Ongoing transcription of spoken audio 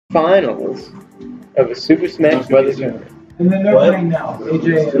finals of a Super Smash Brothers tournament. And then they're playing now.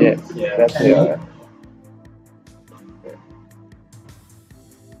 AJ. Yeah, that's it.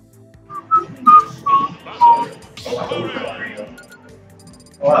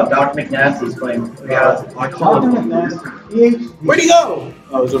 Wow, Doc McNasty's playing. Yeah, Where'd he go?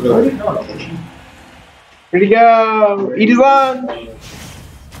 Oh, it was over there. Where'd he go? Eat his lunch!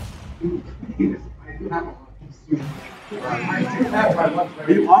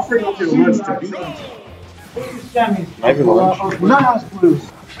 Are you offering up your lunch to beat me? Might be lunch. Nuthouse Blues.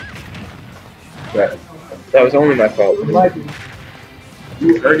 Right. That was only my fault.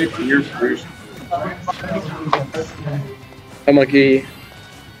 You heard it here first. I'm lucky.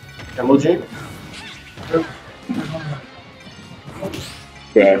 MLJ?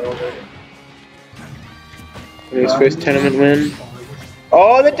 Right. His first tournament win.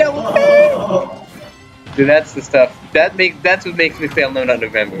 Oh, the double fail! Dude, that's the stuff. That's what makes me fail no not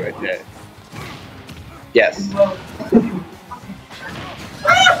November right there. Yes.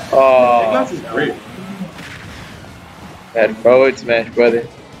 Oh. This is great. That forward smash, brother.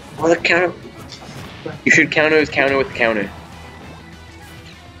 Oh, the counter. You should counter his counter with the counter.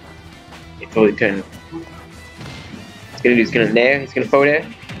 He totally turned. He's gonna nair, he's gonna forward air.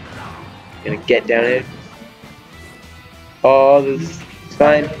 He's gonna get down here. Oh, this is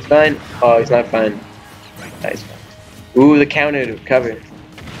fine, it's fine. Oh, he's not fine. Nice. Ooh, the counter to cover.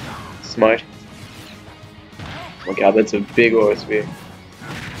 Smart. Oh my god, that's a big aura sphere.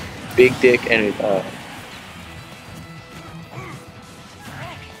 Big dick and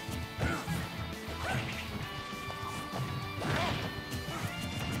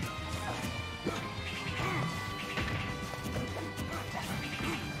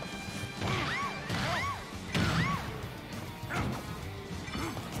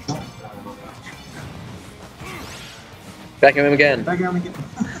back at him again. Back at him again.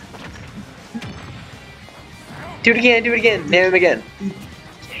 Do it again, do it again. Nair him again.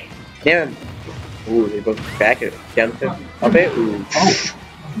 Nair him. Ooh, they both back it. Down to up it. Ooh. Oh.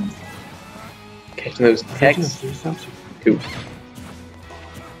 Catching those techs. Two.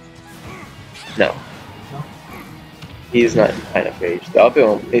 No. He's not in high enough rage. The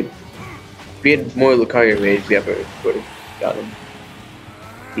upper, if we had more Lucario rage, the upper would have got him.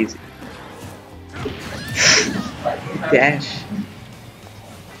 Easy. Dash.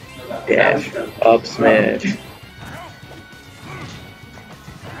 Dash. Up smash.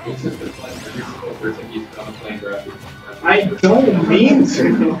 I don't mean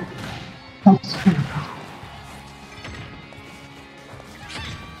to.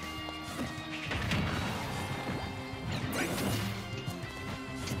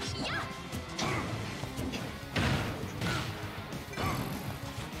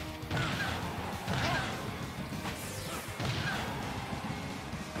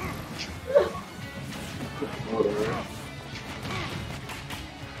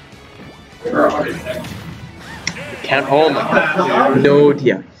 Count home. No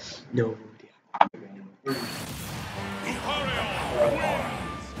dear. No dear.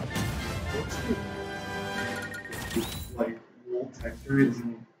 Like wool texture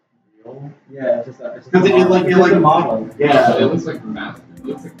isn't real. Yeah, it's just Because it like model. Yeah. It looks like math. It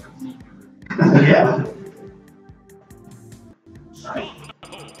looks like Yeah.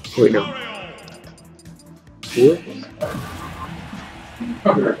 Wait, no.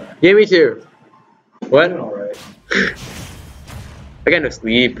 Give me two. What? Alright. I got no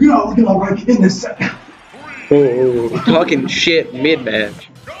sleep. You're not looking all right in this second. Oh, talking shit mid-match.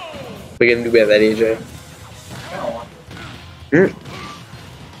 We're gonna do better than AJ. Mm.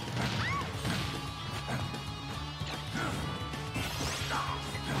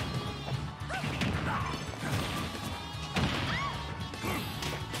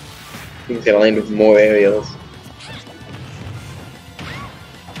 He's gonna land with more aerials.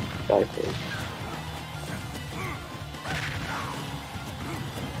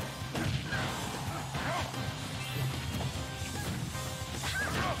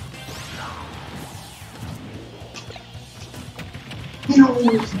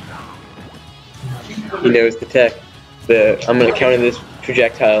 He knows the tech. I'm gonna counter this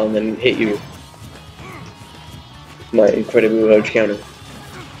projectile and then hit you. My incredibly large counter.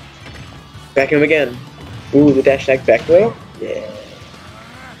 Back him again. Ooh, the dash attack back throw? Yeah.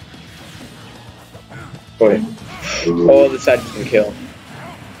 Okay. Oh, the side can kill.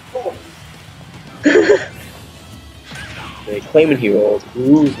 They claiming he rolled.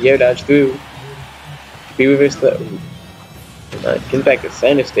 Ooh, the air dodge through. Be reverse though. Get back to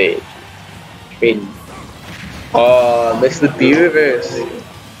center stage. Trading. Oh, missed the B reverse.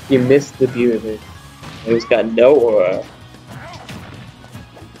 You missed the B reverse. He's got no aura.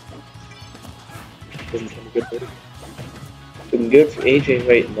 Doesn't sound good for him. Looking good for AJ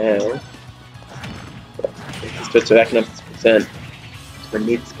right now. But if he starts racking up this percent, my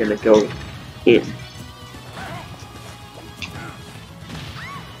meat's gonna go in.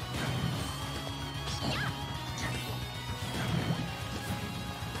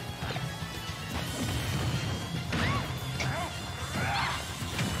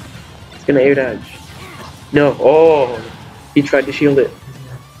 It's gonna air dodge. No, oh! He tried to shield it.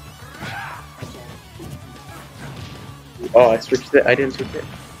 Oh, I switched it. I didn't switch it.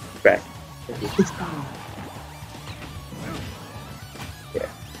 Back. Yeah.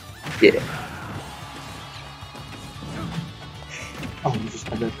 Yeah. Oh, you just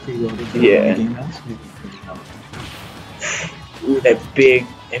had that preloaded. Yeah. Ooh, that big.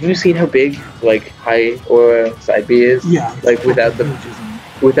 Have you seen how big, like, high or side B is? Yeah. Like without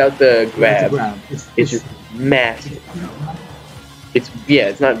the grab. It's just massive.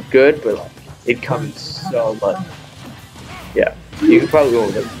 It's not good, but like, it covers so much. Yeah, you could probably go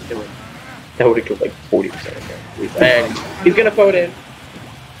with it. That would have killed like 40% of it. And he's gonna throw it in.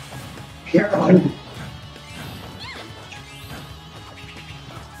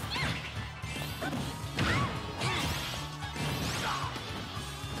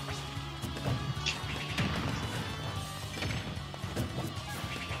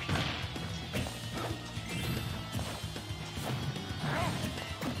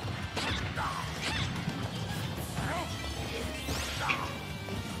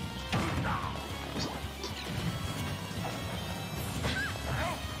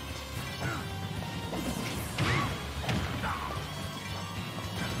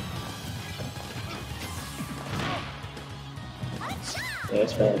 Yeah,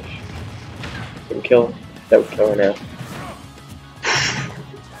 smash. Didn't kill. That would kill her now.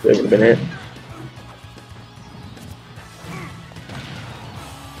 That would have been it.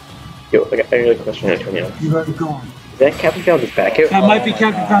 Yo, I got a question on Antonio. You already gone. Is that Captain Falcon's back here? That might be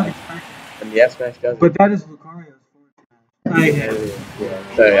Captain Falcon's back. And the S smash does it. But that is Lucario's forward.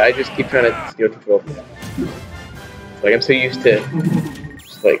 Yeah. Sorry, I just keep trying to steal control. Like, I'm so used to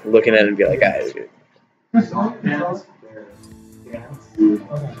just like looking at it and be like, ah, dude.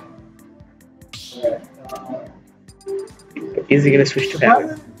 Is he gonna switch to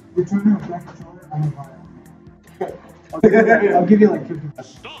power? I'll give you like 50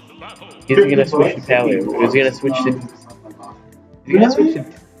 bucks. Is he gonna switch to power? Or is he gonna switch to? Is he gonna switch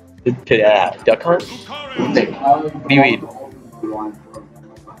to Duck Hunt? What do you mean?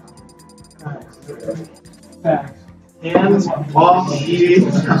 Hands off.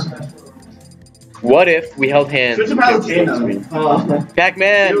 What if we held hands? Switch to Palutena.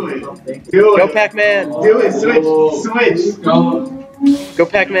 Pac-Man! Do it. Go Pac-Man! Do it. Switch. Go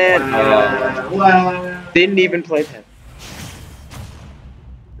Pac-Man! Wow. Didn't even play Pac.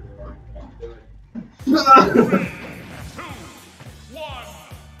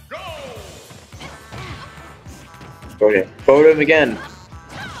 Okay. Photo him again.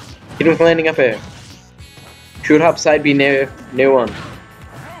 Hit him with landing up air. Shoot hop side B near one.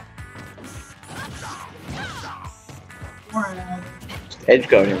 Just edge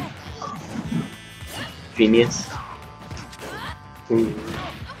guard him. Genius. Ooh.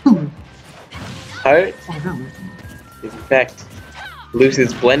 Heart is in fact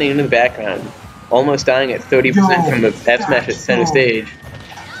Lucy's blending into the background, almost dying at 30% from the F smash at center stage.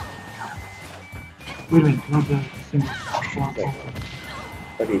 Wait a minute, not the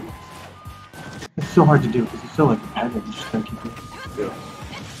Okay. It's so hard to do because it's so like repetitive. You just gotta keep it.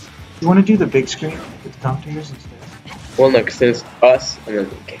 You want to do the big screen with the commentators instead? Well, no, because it's us and then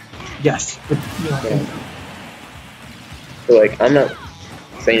okay. Yes, but you know. Yeah. So like, I'm not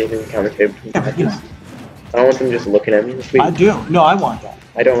saying anything to commentate between Yeah, but you know. matches. I don't want them just looking at me this week. I do. No, I want that.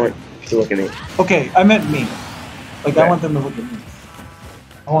 I don't want you to look at me. Okay, I meant me. Like Okay. I want them to look at me.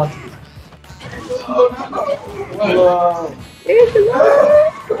 I want to.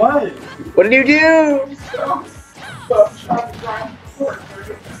 What? What did you do?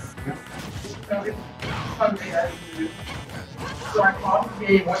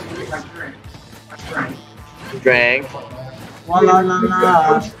 Drank. La la la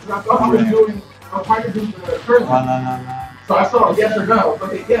la. La la la la. So I saw yes or no.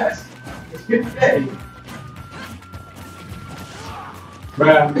 Okay, yes. It's good today.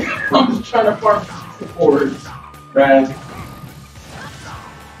 I'm just trying to farm forwards.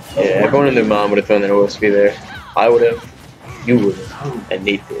 Yeah, everyone and their mom would have thrown that OSP there. I would have. You would have. And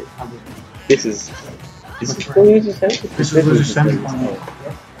Nate did. This is full user sensitive. This is user sensitive.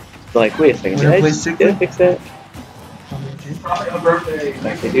 Like, wait a second. Did I fix that? Probably a birthday.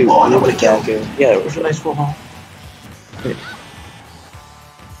 Like, they do. Oh, nobody killed. Yeah, It was a nice full haul.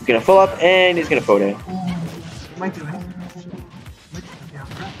 He's gonna full up and he's gonna photo. Might do it.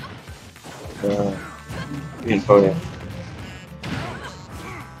 He's gonna photo.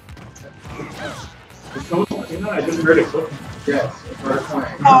 I just heard it. Yes.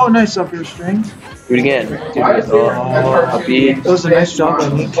 Oh, nice up air string. Do it again. It was a nice job by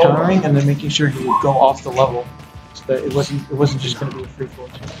me countering and then making sure he would go off the level, so that it wasn't just going to be a free flow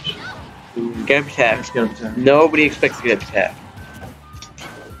change. Get up attack. Let's get up to him. Nobody expects to get up attack.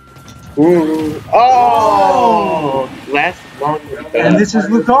 Ooh. Oh! Last long. And this is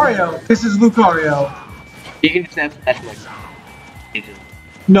Lucario. This is Lucario. You can just have that like.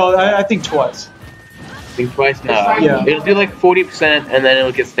 No, I think twice. Think twice? No. Yeah. It'll do like 40% and then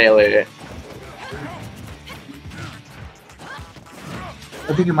it'll get stale later.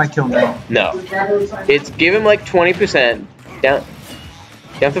 I think it might kill now. No. It's give him like 20%. Down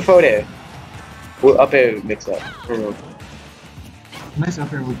to photo. Well, up air mix up. Nice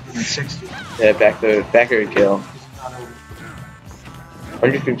up air would be like 60. Yeah, back air kill.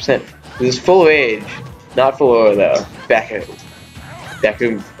 150%. This is full rage. Not full aura though. Back air. Back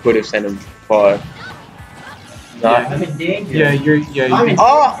air could have sent him far. Not. Yeah, you're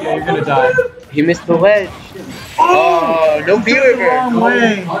gonna die. He missed the ledge. Oh, no view The wrong river.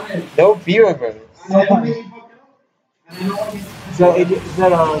 way. No view river. Is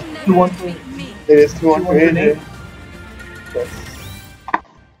that a 2-1 for? It is 2-1 for AJ.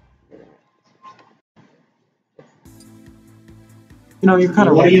 You know, you're kind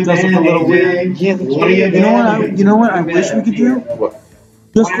of right. It does look a little weird. You know what I wish we could do? What?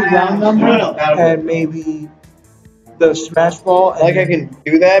 Just a round number and maybe the smash ball. And Like I can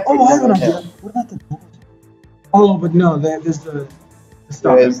do that. Oh, I don't know. What about the doubles? Oh, but no, there's the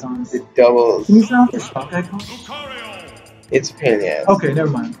stock There's icons. the doubles. Can you sound the stock icons? It's a pain in the ass. Okay, never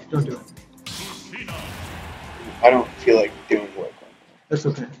mind. Don't do it. I don't feel like doing work. That's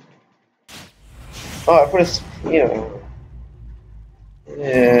okay. Oh, I put a, yeah.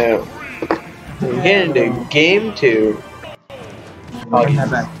 We're getting into game 2. I'll get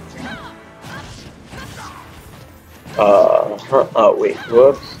that back. Oh wait,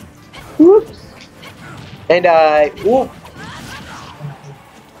 whoops. And whoop.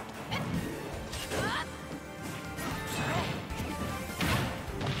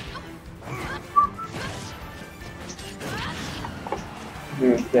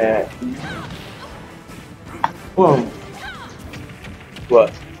 Who's that? Whoa,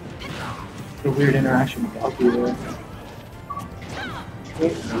 What? the weird interaction with Alki there.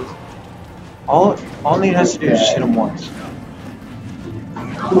 All Nate has to do is just hit him once.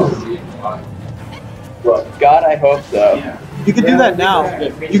 Well, God, I hope so. You could do that now.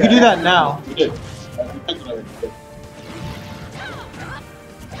 You could do that now.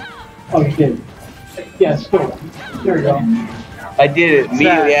 Oh, you did. Yes, go. There we go. I did it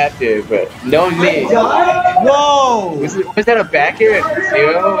immediately after, but no me. Whoa! Was that a back here at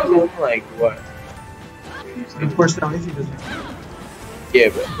 0? Like what? Of course, now easy doesn't. Yeah,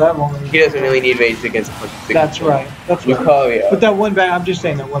 but That one. he doesn't really need rage against a That's right. That's right. Lucario. But that one back, I'm just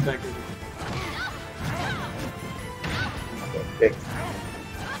saying that one back.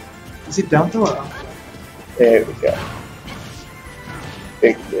 Is it down to or up? There we go.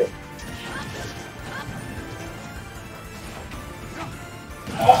 Big deal.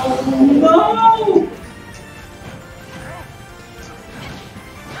 No!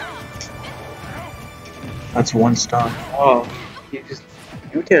 That's one star. Oh, you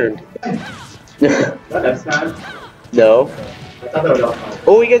turned. That's not. No. I thought that was outside.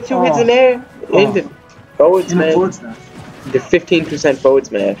 Oh, we got 2 hits in there. Into forward In a forward smash. smash. The 15% forward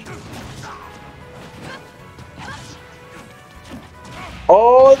smash.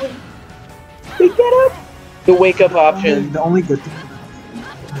 Oh, we get up. The wake up option. The only good thing.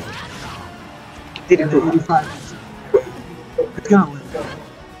 Did it And do the 85. It's gonna live.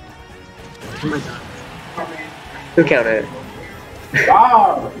 Oh my god. Who counted it?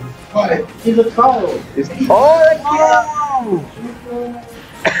 Wow! What? He's a child. Oh, Oh!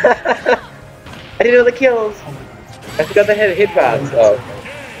 I didn't know the kills. I forgot they had hitbox. Oh,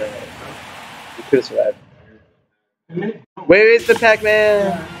 okay. You could have survived. Where is the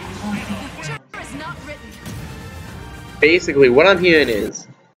Pac-Man? Basically, what I'm hearing is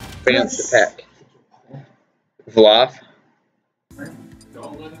bring out the pack. Vloff.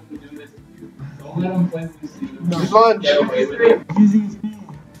 Don't let him do this. Don't let him play Lucina. He's lunch. Using his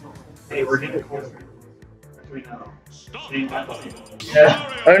name. Hey, we're getting closer. Between I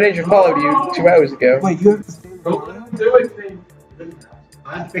Ninja followed you 2 hours ago. Wait, you have to stay with Don't let Mario? him do it, thing. I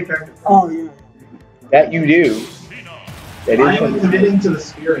have to pick character. Oh, yeah. That you do. That I is am committing to the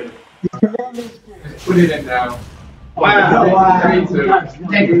spirit. Put it in now.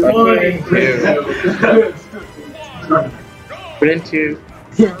 Put into.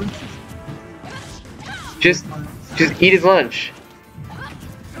 Just eat his lunch.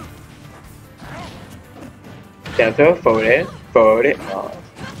 Down throw, forward air, forward air. Oh.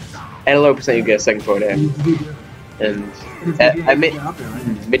 At a low percent, you get a second forward air. And at mid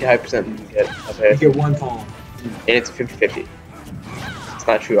to high percent, you get up air. You get one fall. And it's 50-50. It's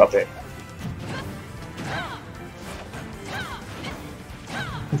not true up air.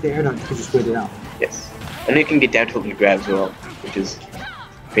 If the air dodge, you can just wait it out. Yes. And you can get down tilted grab as well, which is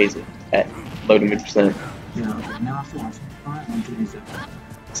crazy at low to mid percent. Yeah, okay. Now after watching, I'm doing that.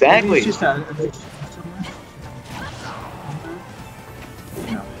 Exactly. It's just a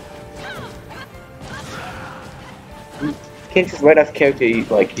You can't just write off character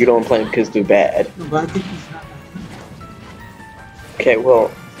like you don't play him because they're bad. No, but I think he's not that Okay,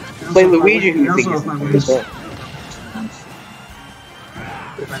 well, play Luigi who you think is good.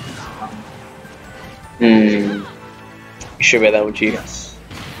 You sure about that one, Chief? Yes.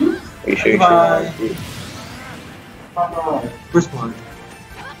 Are you sure? Bye. First one.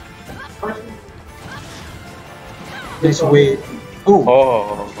 Nice wait. Oh.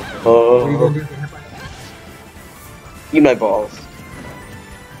 What are you gonna do? Eat my balls.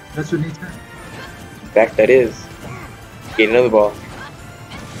 That's what needs to. In fact, that is. Get another ball.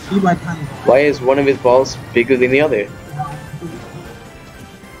 Eat my tiny ball. Why is one of his balls bigger than the other?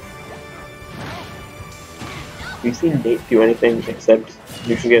 Have you seen Nate do anything except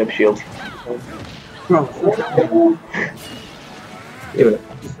you should get up shield? Bro,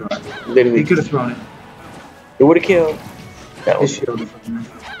 Literally. he could have thrown it. It would have killed. No. His shield is fucking nice.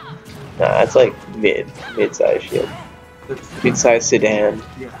 Nah, it's like mid-size shield. Mid-size sedan.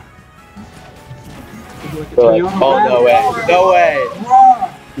 Yeah. But like, oh no way, no way!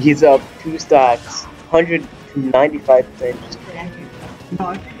 He's up 2 stocks, 195%. No,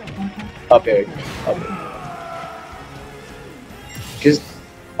 I think Up air. Just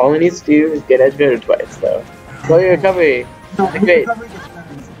all he needs to do is get edge guarded twice, though. Slow your recovery. no, Great.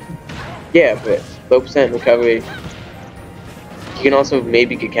 Yeah, but low percent recovery. You can also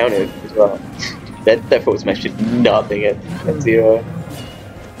maybe get countered as well. That forward smash did nothing at 0.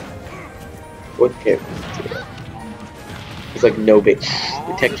 What character is 0? It's like no bait.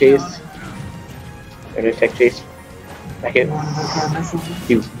 The tech chase. And a tech chase. Back in.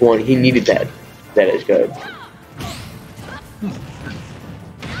 He won. He needed that edge guard.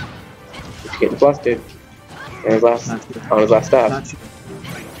 He's getting flustered. On his last stop.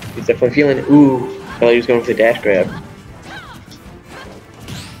 He's definitely feeling it. Ooh. I thought he was going for the dash grab.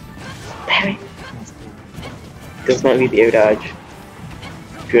 Parry. Does not need the air dodge.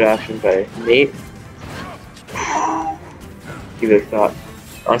 Good option by Nate. You would have thought.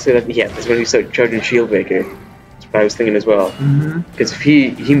 Honestly, that's when he started charging Shield Breaker. That's what I was thinking as well. Because if he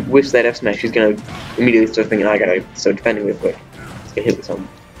whiffs that F smash, he's gonna immediately start thinking, I gotta start defending real quick. Let's get hit with something.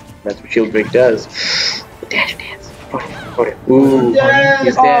 That's what Shield Breaker does. Dash dance. Hold it. Ooh,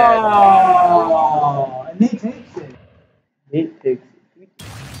 he's dead. Oh, and Nate takes it. Nate takes it.